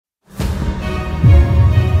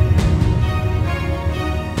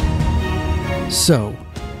So,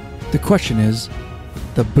 the question is,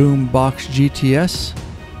 the Boombox GTS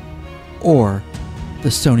or the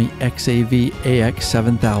Sony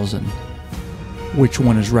XAV-AX7000? Which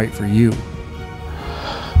one is right for you?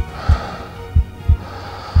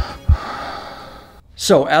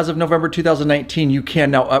 So as of November 2019, you can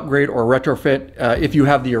now upgrade or retrofit if you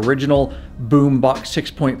have the original Boombox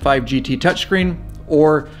 6.5 GT touchscreen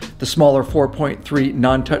or the smaller 4.3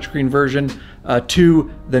 non-touchscreen version to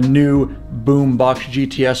the new Boombox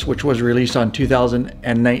GTS, which was released on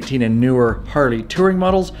 2019 and newer Harley touring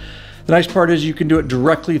models. The nice part is you can do it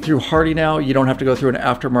directly through Harley now. You don't have to go through an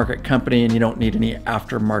aftermarket company and you don't need any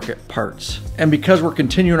aftermarket parts. And because we're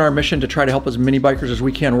continuing our mission to try to help as many bikers as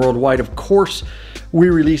we can worldwide, of course, we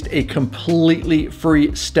released a completely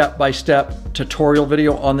free step-by-step tutorial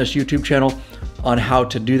video on this YouTube channel on how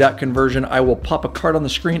to do that conversion. I will pop a card on the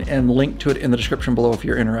screen and link to it in the description below if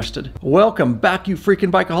you're interested. Welcome back, you freaking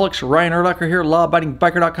bikeaholics. Ryan Urlacher here,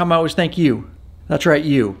 lawabidingbiker.com. I always thank you. That's right,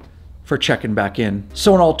 you, for checking back in.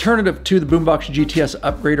 So an alternative to the Boombox GTS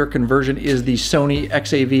upgrade or conversion is the Sony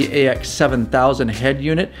XAV-AX700 head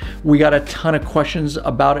unit. We got a ton of questions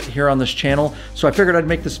about it here on this channel, so I figured I'd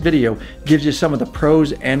make this video. Gives you some of the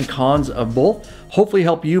pros and cons of both. Hopefully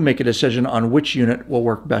help you make a decision on which unit will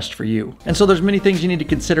work best for you. And so there's many things you need to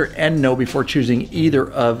consider and know before choosing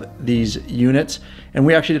either of these units. And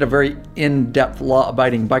we actually did a very in-depth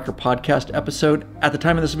law-abiding biker podcast episode. At the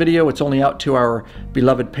time of this video, it's only out to our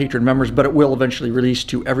beloved patron members, but it will eventually release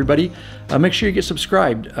to everybody. Make sure you get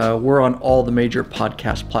subscribed. We're on all the major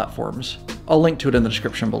podcast platforms. I'll link to it in the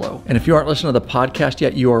description below. And if you aren't listening to the podcast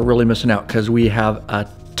yet, you are really missing out because we have a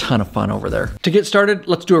ton of fun over there. To get started,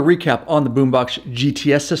 let's do a recap on the Boombox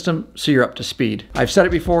GTS system so you're up to speed. I've said it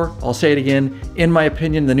before, I'll say it again. In my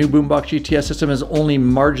opinion, the new Boombox GTS system is only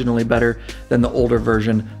marginally better than the older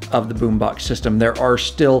version of the Boombox system. There are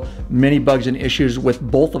still many bugs and issues with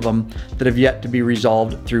both of them that have yet to be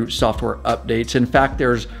resolved through software updates. In fact,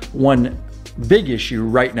 there's one big issue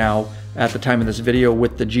right now at the time of this video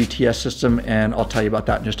with the GTS system, and I'll tell you about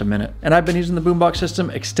that in just a minute. And I've been using the Boombox system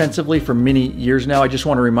extensively for many years now. I just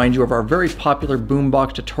want to remind you of our very popular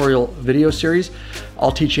Boombox tutorial video series.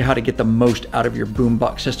 I'll teach you how to get the most out of your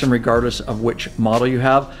Boombox system regardless of which model you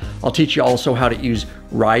have. I'll teach you also how to use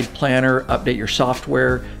Ride Planner, update your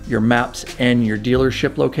software, your maps, and your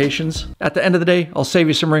dealership locations. At the end of the day, I'll save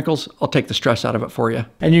you some wrinkles. I'll take the stress out of it for you.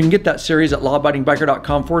 And you can get that series at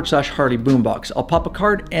lawabidingbiker.com/Harley Boombox. I'll pop a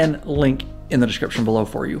card and link in the description below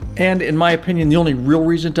for you. And in my opinion, the only real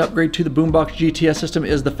reason to upgrade to the Boombox GTS system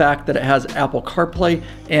is the fact that it has Apple CarPlay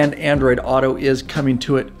and Android Auto is coming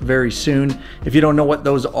to it very soon. If you don't know what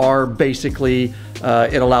those are, basically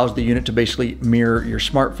it allows the unit to basically mirror your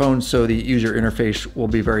smartphone, so the user interface will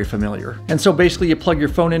be very familiar. And so basically you plug your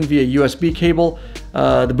phone in via USB cable,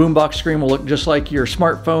 the Boombox screen will look just like your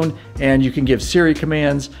smartphone, and you can give Siri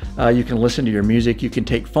commands, you can listen to your music, you can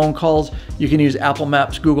take phone calls, you can use Apple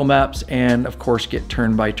Maps, Google Maps, and of course get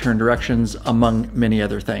turn-by-turn directions, among many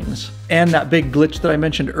other things. And that big glitch that I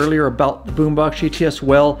mentioned earlier about the Boombox GTS,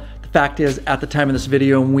 well, the fact is, at the time of this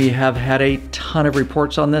video, and we have had a ton of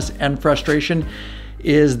reports on this and frustration,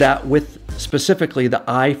 is that with specifically the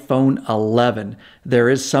iPhone 11, there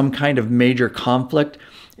is some kind of major conflict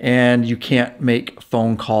and you can't make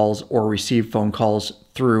phone calls or receive phone calls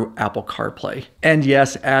through Apple CarPlay. And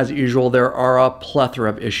yes, as usual, there are a plethora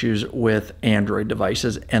of issues with Android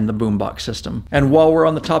devices and the Boombox system. And while we're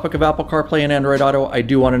on the topic of Apple CarPlay and Android Auto, I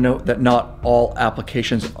do want to note that not all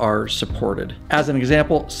applications are supported. As an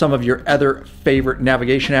example, some of your other favorite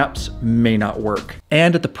navigation apps may not work.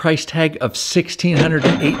 And at the price tag of $1,600 to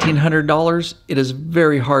 $1,800, it is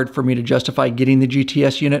very hard for me to justify getting the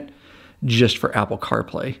GTS unit just for Apple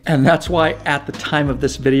CarPlay. And that's why at the time of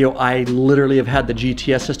this video, I literally have had the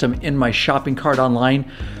GTS system in my shopping cart online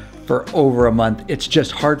for over a month. It's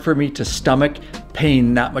just hard for me to stomach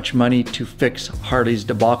paying that much money to fix Harley's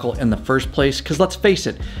debacle in the first place. Because let's face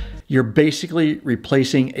it, you're basically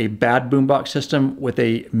replacing a bad Boombox system with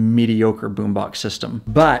a mediocre Boombox system.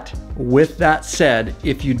 But with that said,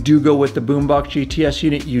 if you do go with the Boombox GTS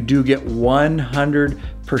unit, you do get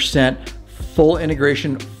 100% full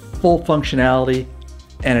integration, full functionality,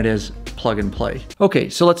 and it is plug and play. Okay,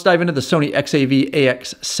 so let's dive into the Sony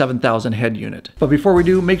XAV-AX700 head unit. But before we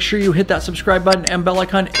do, make sure you hit that subscribe button and bell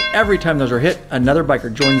icon. Every time those are hit, another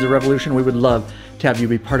biker joins the revolution. We would love to have you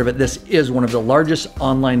be part of it. This is one of the largest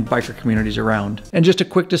online biker communities around. And just a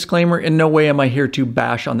quick disclaimer, in no way am I here to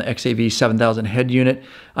bash on the XAV-7000 head unit.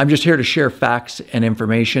 I'm just here to share facts and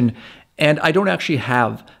information. And I don't actually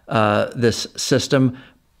have this system.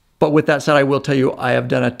 But with that said, I will tell you, I have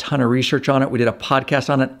done a ton of research on it. We did a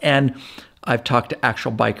podcast on it, and I've talked to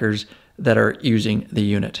actual bikers that are using the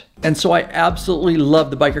unit. And so I absolutely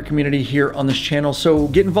love the biker community here on this channel. So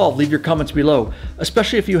get involved, leave your comments below,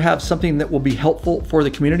 especially if you have something that will be helpful for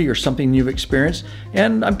the community or something you've experienced.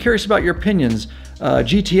 And I'm curious about your opinions,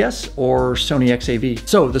 GTS or Sony XAV.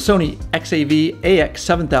 So the Sony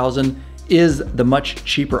XAV-AX7000 is the much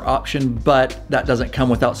cheaper option, but that doesn't come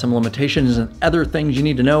without some limitations and other things you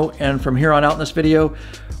need to know. And from here on out in this video,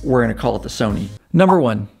 we're gonna call it the Sony. Number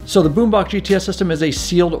 1, so the Boombox GTS system is a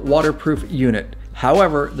sealed waterproof unit.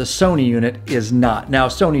 However, the Sony unit is not. Now,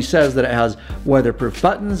 Sony says that it has weatherproof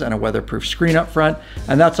buttons and a weatherproof screen up front,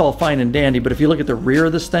 and that's all fine and dandy, but if you look at the rear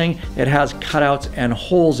of this thing, it has cutouts and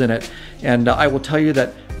holes in it. And I will tell you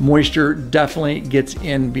that moisture definitely gets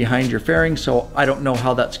in behind your fairing, so I don't know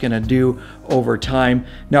how that's gonna do over time.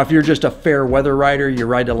 Now, if you're just a fair weather rider, you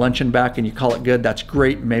ride to lunch and back and you call it good, that's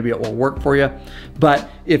great, maybe it will work for you. But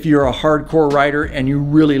if you're a hardcore rider and you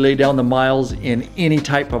really lay down the miles in any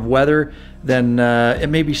type of weather, then it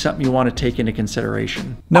may be something you want to take into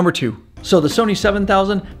consideration. Number 2, so the Sony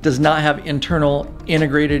 7000 does not have internal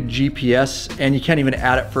integrated GPS, and you can't even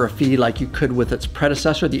add it for a fee like you could with its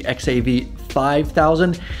predecessor, the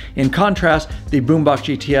XAV-5000. In contrast, the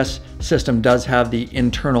Boombox GTS system does have the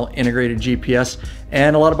internal integrated GPS,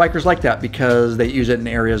 and a lot of bikers like that because they use it in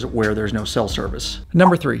areas where there's no cell service.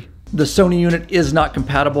 Number 3, the Sony unit is not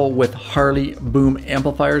compatible with Harley boom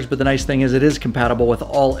amplifiers, but the nice thing is it is compatible with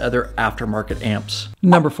all other aftermarket amps.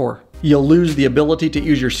 Number 4, you'll lose the ability to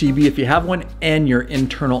use your CB if you have one and your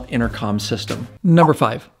internal intercom system. Number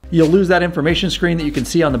 5, you'll lose that information screen that you can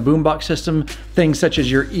see on the Boombox system, things such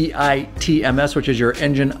as your EITMS, which is your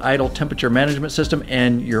engine idle temperature management system,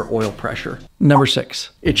 and your oil pressure. Number 6,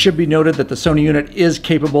 it should be noted that the Sony unit is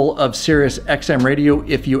capable of Sirius XM radio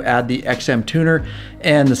if you add the XM tuner,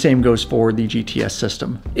 and the same goes for the GTS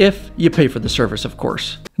system, if you pay for the service, of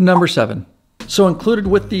course. Number 7, so included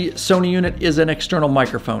with the Sony unit is an external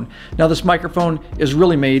microphone. Now this microphone is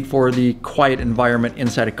really made for the quiet environment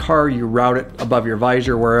inside a car. You route it above your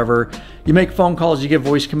visor, wherever. You make phone calls, you give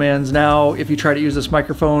voice commands. Now, if you try to use this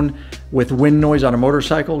microphone with wind noise on a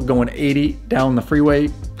motorcycle going 80 down the freeway,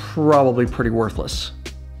 probably pretty worthless.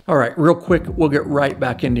 All right, real quick, we'll get right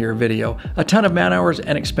back into your video. A ton of man hours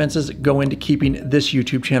and expenses go into keeping this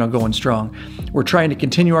YouTube channel going strong. We're trying to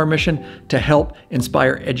continue our mission to help,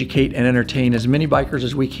 inspire, educate, and entertain as many bikers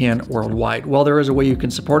as we can worldwide. Well, there is a way you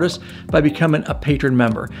can support us by becoming a patron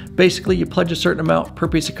member. Basically, you pledge a certain amount per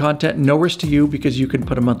piece of content, no risk to you because you can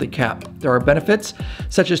put a monthly cap. There are benefits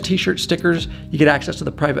such as t-shirts, stickers. You get access to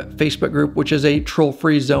the private Facebook group, which is a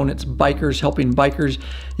troll-free zone. It's bikers helping bikers.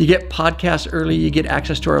 You get podcasts early. You get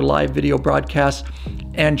access to our live video broadcasts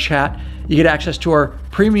and chat. You get access to our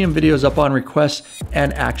premium videos up on request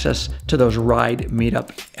and access to those ride,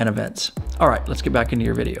 meetup, and events. All right, let's get back into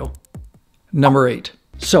your video. Number 8.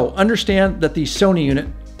 So understand that the Sony unit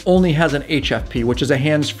only has an HFP, which is a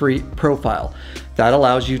hands-free profile. That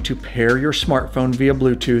allows you to pair your smartphone via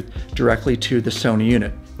Bluetooth directly to the Sony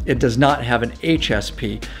unit. It does not have an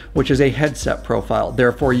HSP, which is a headset profile.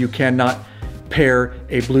 Therefore, you cannot pair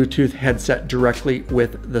a Bluetooth headset directly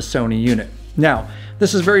with the Sony unit. Now,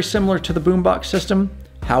 this is very similar to the Boombox system.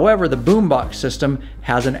 However, the Boombox system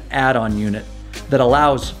has an add-on unit that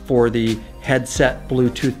allows for the headset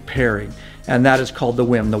Bluetooth pairing, and that is called the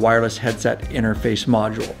WIM, the Wireless Headset Interface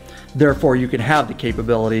Module. Therefore, you can have the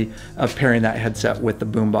capability of pairing that headset with the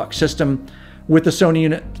Boombox system. With the Sony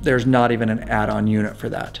unit, there's not even an add-on unit for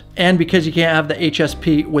that. And because you can't have the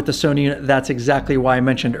HSP with the Sony unit, that's exactly why I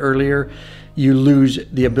mentioned earlier, you lose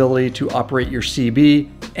the ability to operate your CB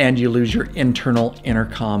and you lose your internal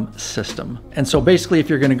intercom system. And so basically, if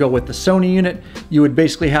you're gonna go with the Sony unit, you would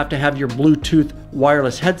basically have to have your Bluetooth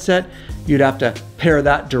wireless headset. You'd have to pair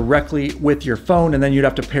that directly with your phone, and then you'd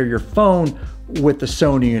have to pair your phone with the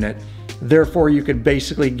Sony unit. Therefore, you could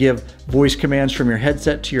basically give voice commands from your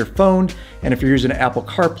headset to your phone. And if you're using Apple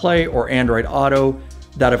CarPlay or Android Auto,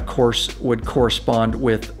 that of course would correspond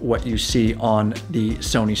with what you see on the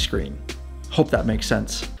Sony screen. Hope that makes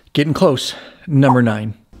sense. Getting close. Number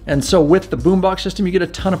 9. And so with the Boombox system, you get a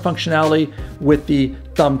ton of functionality with the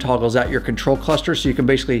thumb toggles at your control cluster. So you can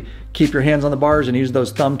basically keep your hands on the bars and use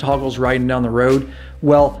those thumb toggles riding down the road.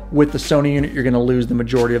 Well, with the Sony unit, you're gonna lose the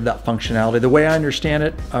majority of that functionality. The way I understand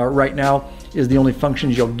it right now is the only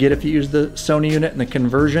functions you'll get if you use the Sony unit, and the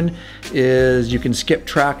conversion is you can skip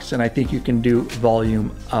tracks, and I think you can do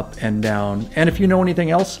volume up and down. And if you know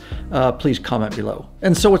anything else, please comment below.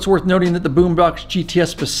 And so it's worth noting that the Boombox GTS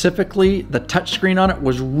specifically, the touchscreen on it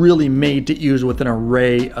was really made to use with an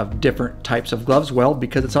array of different types of gloves. Well,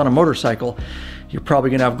 because it's on a motorcycle, you're probably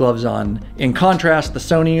gonna have gloves on. In contrast, the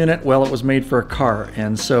Sony unit, well, it was made for a car,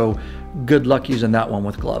 and so good luck using that one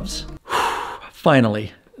with gloves.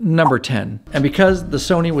 Finally, number 10. And because the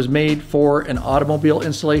Sony was made for an automobile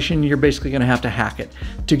installation, you're basically going to have to hack it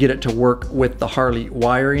to get it to work with the Harley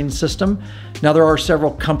wiring system. Now, there are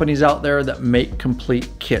several companies out there that make complete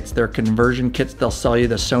kits. They're conversion kits. They'll sell you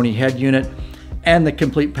the Sony head unit and the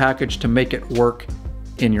complete package to make it work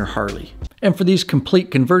in your Harley. And for these complete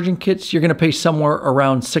conversion kits, you're going to pay somewhere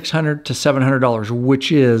around $600 to $700,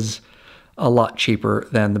 which is a lot cheaper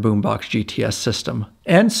than the Boombox GTS system.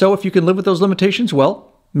 And so if you can live with those limitations,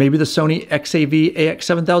 well, maybe the Sony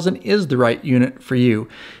XAV-AX7000 is the right unit for you.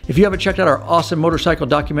 If you haven't checked out our awesome motorcycle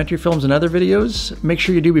documentary films and other videos, make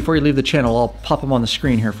sure you do before you leave the channel. I'll pop them on the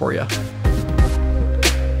screen here for you.